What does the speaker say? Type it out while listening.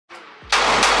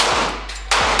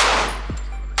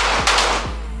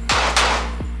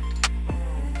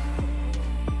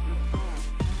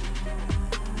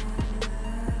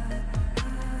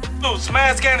to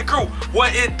Smash Gang the Crew.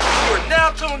 What it do? You're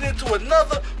now tuned into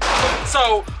another.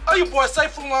 So, your boy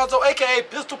Sayfoollonzo, aka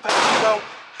Pistol Pack.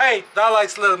 Hey, I like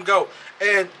to let them go.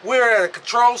 And we're at a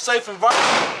controlled, safe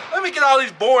environment. Let me get all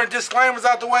these boring disclaimers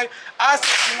out the way. I,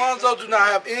 Sayfoollonzo, do not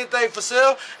have anything for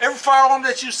sale. Every firearm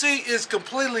that you see is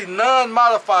completely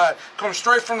non-modified. Comes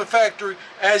straight from the factory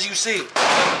as you see it.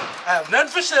 I have nothing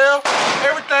for sale.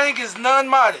 Everything is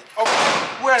non-modded.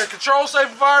 Okay, we're at a controlled, safe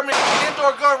environment,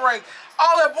 indoor gun range.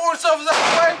 All that boring stuff is out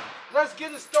the way. Let's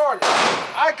get it started.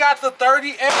 I got the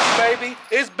 30X, baby.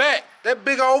 It's back. That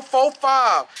big old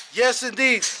 4.5. Yes,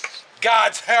 indeed.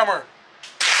 God's hammer.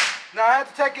 Now I had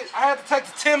to take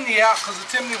the Timney out because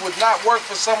the Timney would not work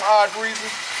for some odd reason.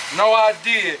 No, I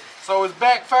did. So it's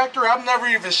back factory. I've never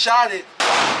even shot it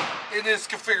in this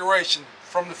configuration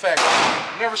from the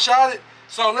factory. Never shot it.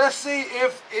 So let's see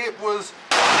if it was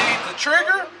the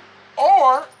trigger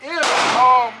or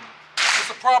if it's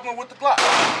a problem with the Glock.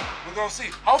 We're gonna see.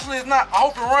 Hopefully it's not. I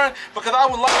hope it runs because I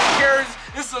would like to carry this.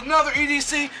 This is another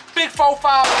EDC, big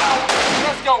 4.5.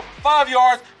 Let's go. 5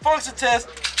 yards, function test.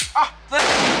 Let's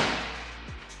go.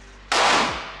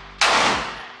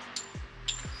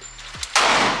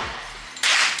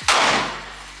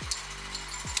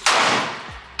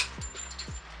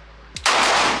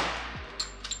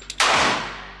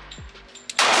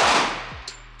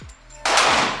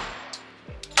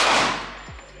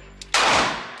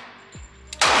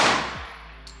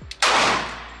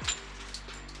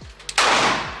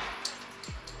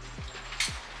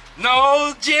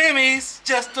 No jimmies,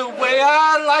 just the way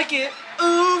I like it.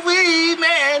 Ooh wee,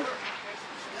 man.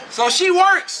 So she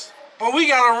works, but we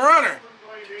got a runner,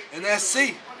 and that's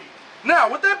C.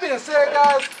 Now, with that being said,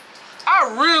 guys, I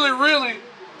really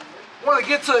want to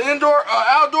get to an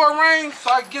outdoor range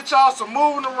so I can get y'all some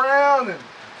moving around and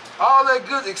all that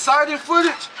good, exciting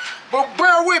footage. But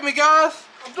bear with me, guys.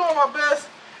 I'm doing my best.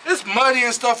 It's muddy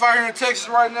and stuff out here in Texas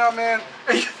right now, man.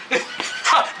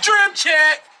 Drip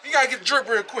check. You gotta get the drip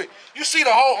real quick. You see the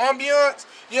whole ambiance?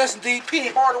 Yes, indeed. Penny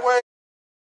Hardaway.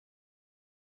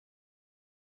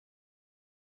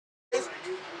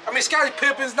 I mean, Scottie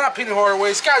Pippen's, not Penny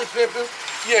Hardaway. Scottie Pippen.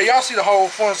 Yeah, y'all see the whole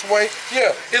fun sway.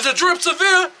 Yeah. Is a drip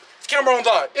severe? It's camera on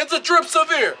die. It's a drip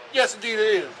severe. Yes, indeed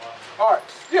it is. All right.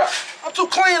 Yeah. I'm too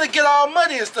clean to get all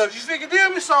muddy and stuff. You figure, deal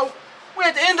me? So, we're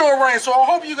at the indoor range, so I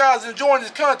hope you guys enjoying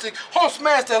this content. Hope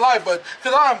smash that like button,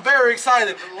 because I'm very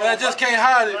excited, and I just can't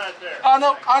hide it. I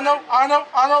know.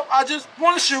 I just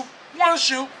want to shoot.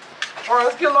 All right,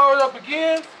 let's get loaded up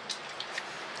again.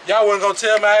 Y'all wasn't going to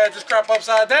tell me I had this crap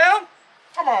upside down?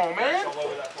 Come on, man. All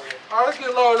right, let's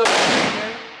get loaded up again,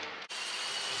 man.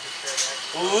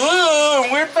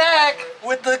 Ooh, we're back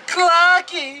with the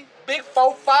Glocky. Big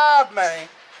 4.5, man.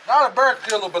 Not a bird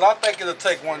killer, but I think it'll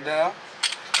take one down.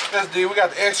 Yes, indeed. We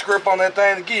got the X grip on that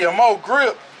thing to give you more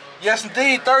grip. Yes,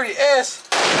 indeed. 30S.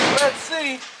 Let's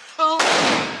see.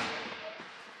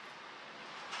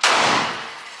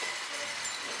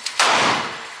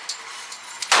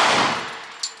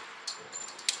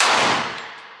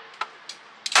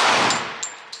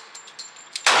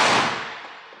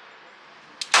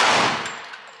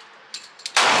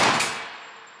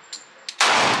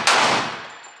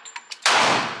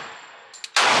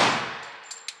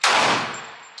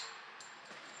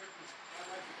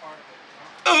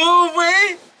 Ooh,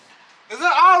 wait. Is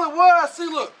that all it was? See,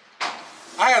 look.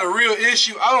 I had a real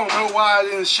issue. I don't know why I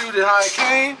didn't shoot it how it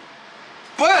came.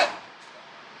 But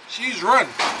she's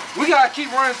running. We got to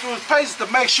keep running through its paces to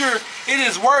make sure it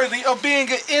is worthy of being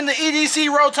in the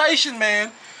EDC rotation,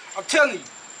 man. I'm telling you,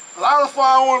 a lot of the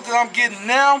firearms that I'm getting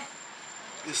now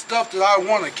is stuff that I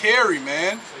want to carry,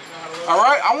 man.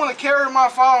 Alright? I want to carry my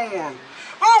firearms.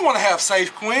 I don't want to have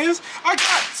safe quins. I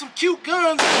got some cute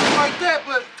guns and like that,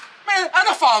 but man, I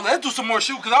don't follow. Let's do some more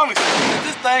shoot because I'm excited that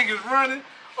this thing is running.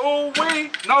 Oh,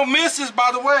 wait. No misses,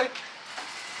 by the way.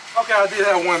 Okay, I did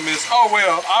have one miss. Oh,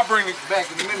 well, I'll bring it back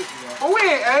in a minute. But we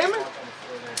ain't aiming.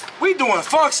 We doing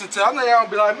function test. I know y'all gonna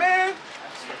be like, man,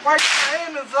 why you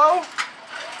aiming, Zoe?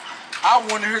 I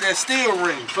want to hear that steel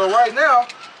ring. So right now,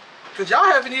 because y'all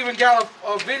haven't even got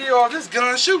a video of this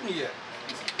gun shooting yet.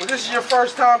 But this is your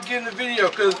first time getting the video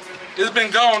because it's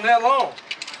been gone that long.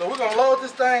 So we're going to load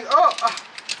this thing up.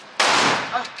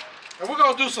 And we're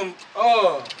going to do some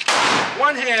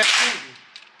one-hand shooting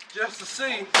just to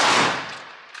see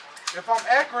if I'm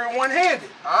accurate one-handed,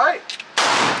 alright?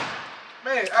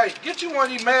 Man, hey, get you one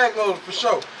of these mag loaders for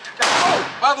sure. And,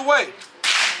 oh, by the way,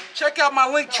 check out my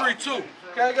link tree too,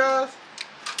 okay guys?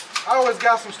 I always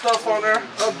got some stuff on there,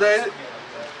 updated.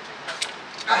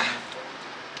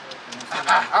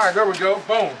 Alright, there we go,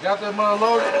 boom. Got that mud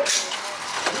loaded.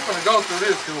 We're gonna go through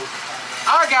this too.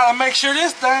 I gotta make sure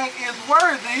this thing is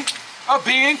worthy of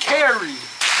being carried.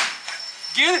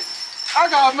 Get it? I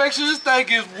gotta make sure this thing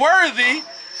is worthy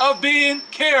of being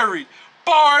carried.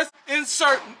 Bars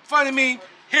insert. Funny me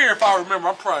here if I remember.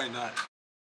 I'm probably not.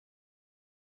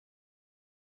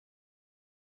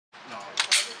 No.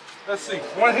 Let's see.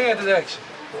 One-handed action.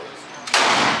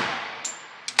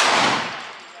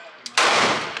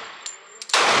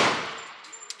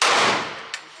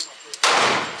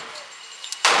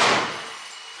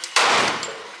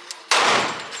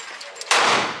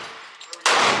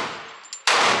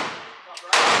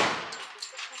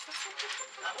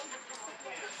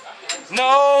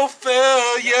 No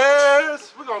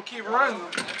failures. We're gonna keep running.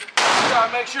 We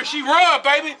gotta make sure she run,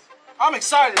 baby. I'm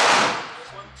excited.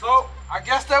 So I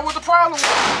guess that was the problem.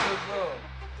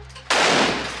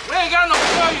 We ain't got no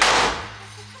failure.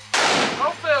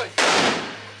 No failure.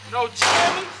 No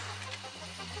jammies.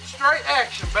 Straight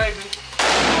action, baby.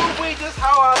 Ooh-wee, this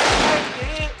how I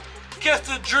like it. Catch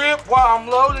the drip while I'm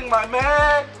loading my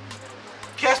mag.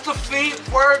 Catch the feet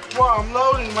work while I'm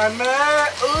loading my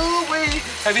mag. Ooh-wee.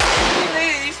 Have you seen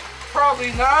these?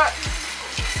 Probably not.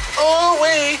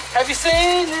 Ooh-wee. Have you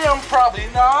seen them? Probably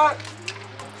not.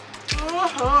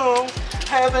 Ooh-hoo.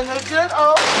 Having a good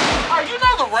old... Hey, you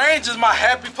know the range is my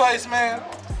happy place, man.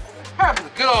 Having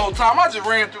a good old time. I just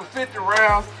ran through 50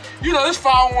 rounds. You know, this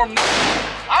firearm...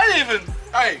 I didn't even...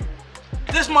 Hey,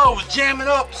 this mother was jamming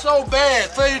up so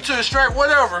bad. Failure to extract,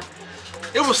 whatever.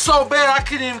 It was so bad I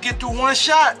couldn't even get through one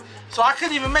shot. So I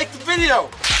couldn't even make the video.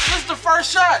 This is the first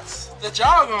shots that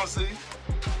y'all gonna see.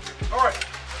 All right.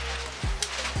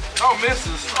 No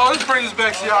misses. Oh, let's bring this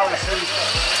back so y'all can see.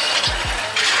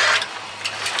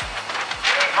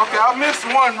 Okay, I missed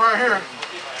one right here.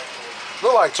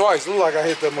 Look like twice. Look like I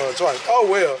hit that mother twice. Oh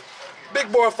well. Big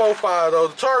boy 4-5 though.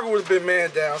 The target would have been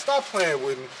man down. Stop playing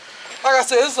with me. Like I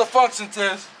said, this is a function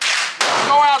test.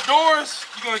 Go outdoors,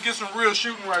 you're gonna get some real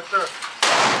shooting right there.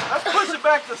 Let's push it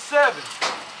back to 7.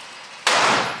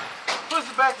 Push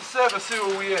it back to 7, see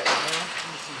where we at, man.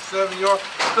 Let me see, 7 yards.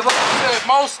 Because like I said,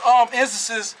 most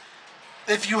instances,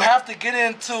 if you have to get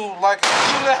into like a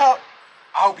shootout,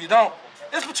 I hope you don't.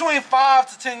 It's between 5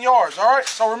 to 10 yards, all right?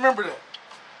 So remember that.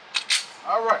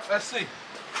 All right, let's see.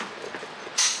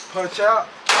 Punch out.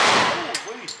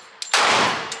 Ooh, wee.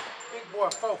 Big boy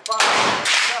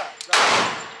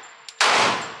 4-5.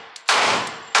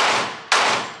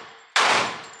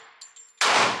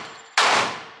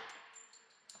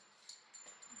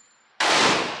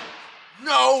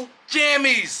 No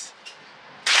jammies.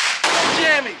 No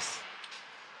jammies.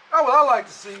 That's what I like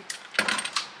to see.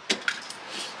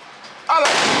 I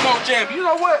like to see no jammies. You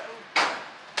know what?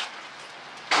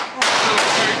 We're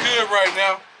feeling very good right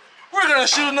now. We're gonna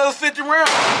shoot another 50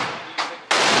 rounds.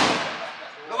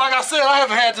 But like I said, I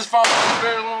haven't had this firearm for a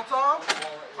very long time.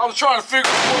 I was trying to figure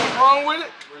out what was wrong with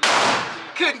it.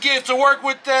 Couldn't get it to work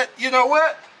with that. You know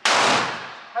what?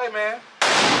 Hey man.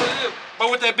 But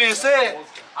with that being said,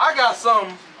 I got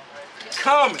something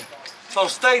coming, so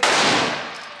stay tuned.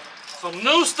 Some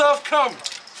new stuff coming.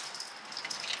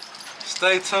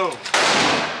 Stay tuned.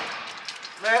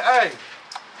 Man, hey,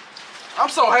 I'm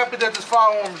so happy that this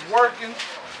firearm is working.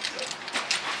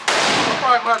 I'm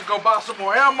probably gonna have to go buy some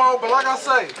more ammo, but like I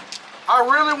say, I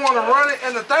really want to run it,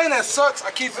 and the thing that sucks,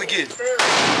 I keep forgetting.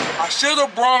 I should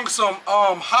have brought some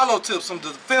hollow tips, some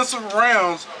defensive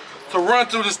rounds to run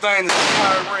through this thing this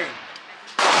entire ring.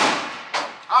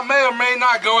 I may or may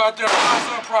not go out there and buy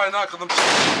some, probably not, because I'm cheap.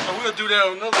 So we'll do that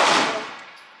on another video.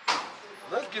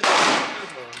 Let's get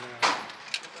this one, man.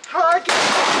 I get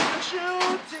the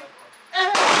shooting.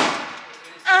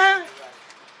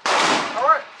 All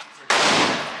right.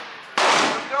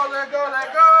 Let's go, let go,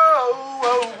 let go.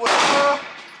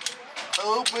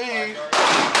 Oh, please.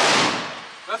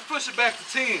 Let's push it back to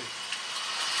 10.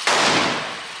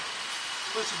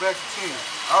 Push it back to 10.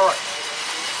 All right.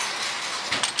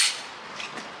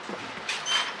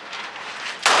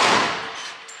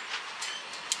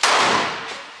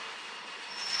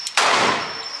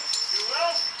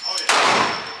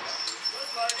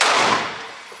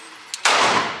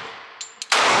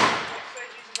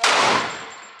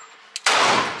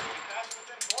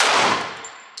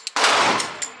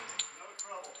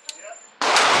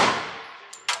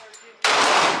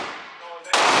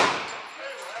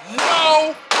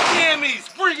 No jammies.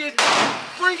 Bring it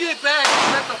back.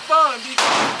 Let the fun be.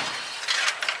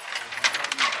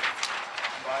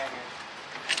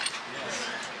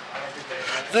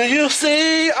 Do you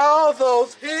see all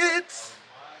those hits?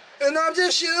 And I'm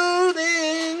just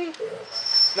shooting.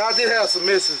 Now I did have some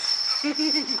misses.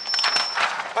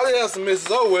 I did have some misses.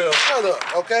 Oh well. Shut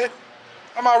up, okay?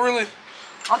 I'm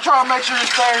trying to make sure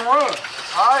this thing runs.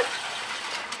 Alright?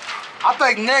 I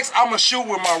think next I'm gonna shoot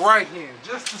with my right hand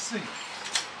just to see.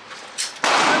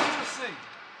 Just to see.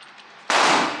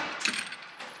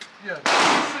 Yeah, just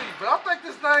to see. But I think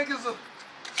this thing is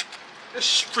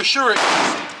it's for sure.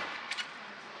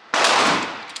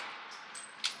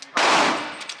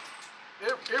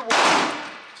 It will.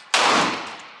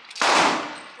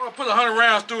 I'm gonna put 100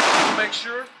 rounds through it just to make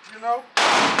sure, you know.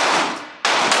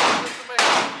 Just to make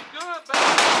sure we good, baby.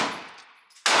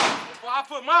 Before I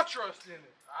put my trust in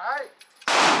it. Alright.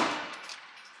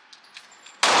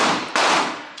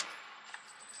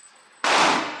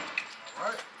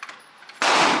 Alright.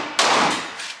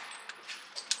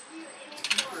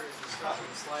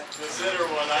 The center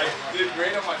one, I did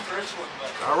great on my first one.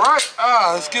 Alright,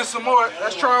 let's get some more.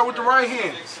 Let's try it with the right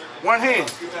hand. One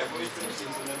hand.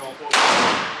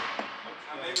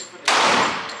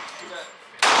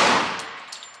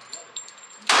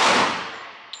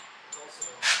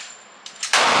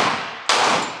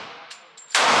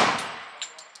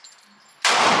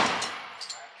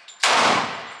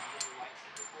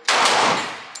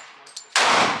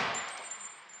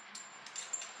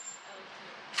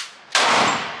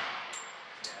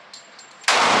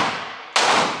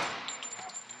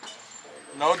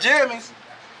 No jammies.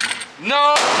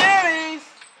 No jammies.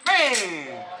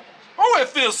 Man. Oh, it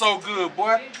feels so good,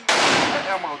 boy. That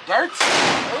ammo dirty.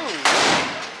 Ooh.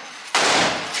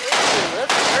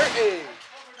 That's dirty.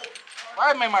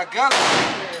 Why made my gun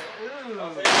ooh.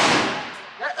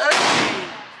 That ugly.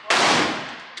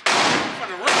 For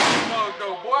the real mug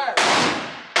though, boy.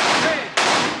 Man.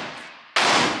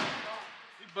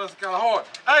 He busted kind of hard.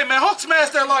 Hey man, Hulk smash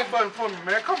that like button for me,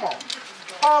 man. Come on.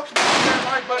 Hulk smash that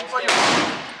like button for you.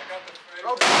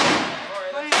 Okay.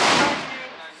 Please, thank you.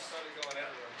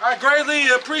 I greatly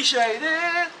appreciate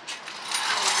it.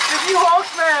 If you all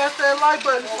smash that like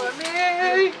button for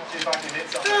me,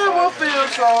 that will feel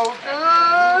so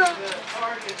good.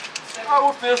 I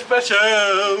will feel special.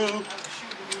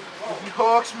 If you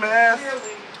Hulk smash.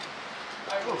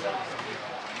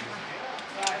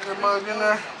 That mug in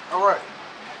there. All right.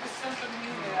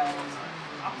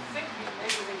 I'm thinking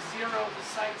maybe they zeroed the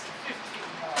sights at 15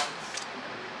 yards.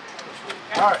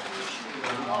 All right.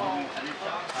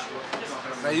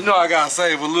 Now you know I gotta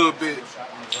save a little bit.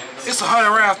 It's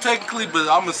 100 rounds technically, but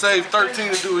I'm gonna save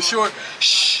 13 to do it short.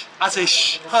 Shh. I say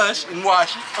shh, hush, and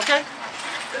wash it. Okay.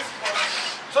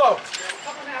 So,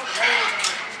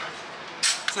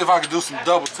 see if I can do some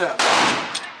double tap.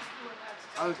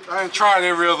 I ain't tried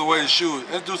every other way to shoot it.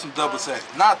 Let's do some double tap.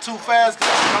 Not too fast,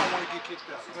 because I don't want to get kicked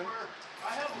out. Okay?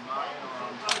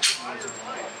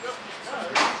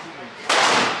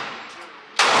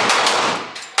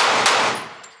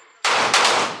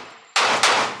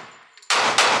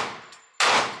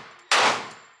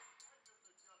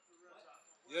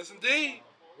 Yes, indeed.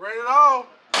 Ready it all.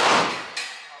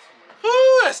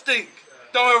 Whoo, that stink.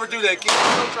 Don't ever do that, kid.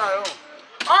 Don't try it on.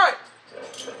 All right.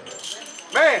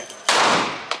 Man,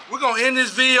 we're going to end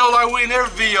this video like we in every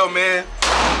video, man.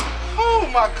 Oh,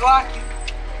 my Glocky.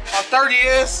 My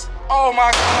 30S. Oh,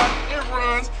 my God. It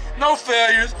runs. No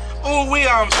failures. Oh,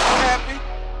 I'm so happy.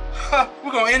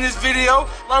 We're going to end this video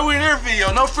like we in every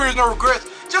video. No fears, no regrets.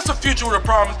 Just a future with a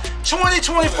promise.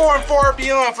 2024 and far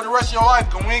beyond for the rest of your life.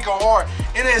 Cause we ain't go hard.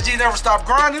 NSG never stop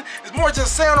grinding. It's more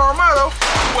just saying our motto.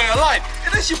 Way of life.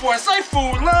 And it's your boy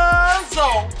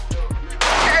Sayfoollonzo.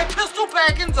 Okay, pistol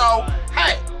packing so.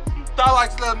 Hey, I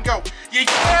like to let him go. You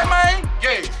get that, man?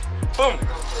 Yeah. Boom.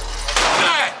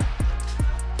 Bang.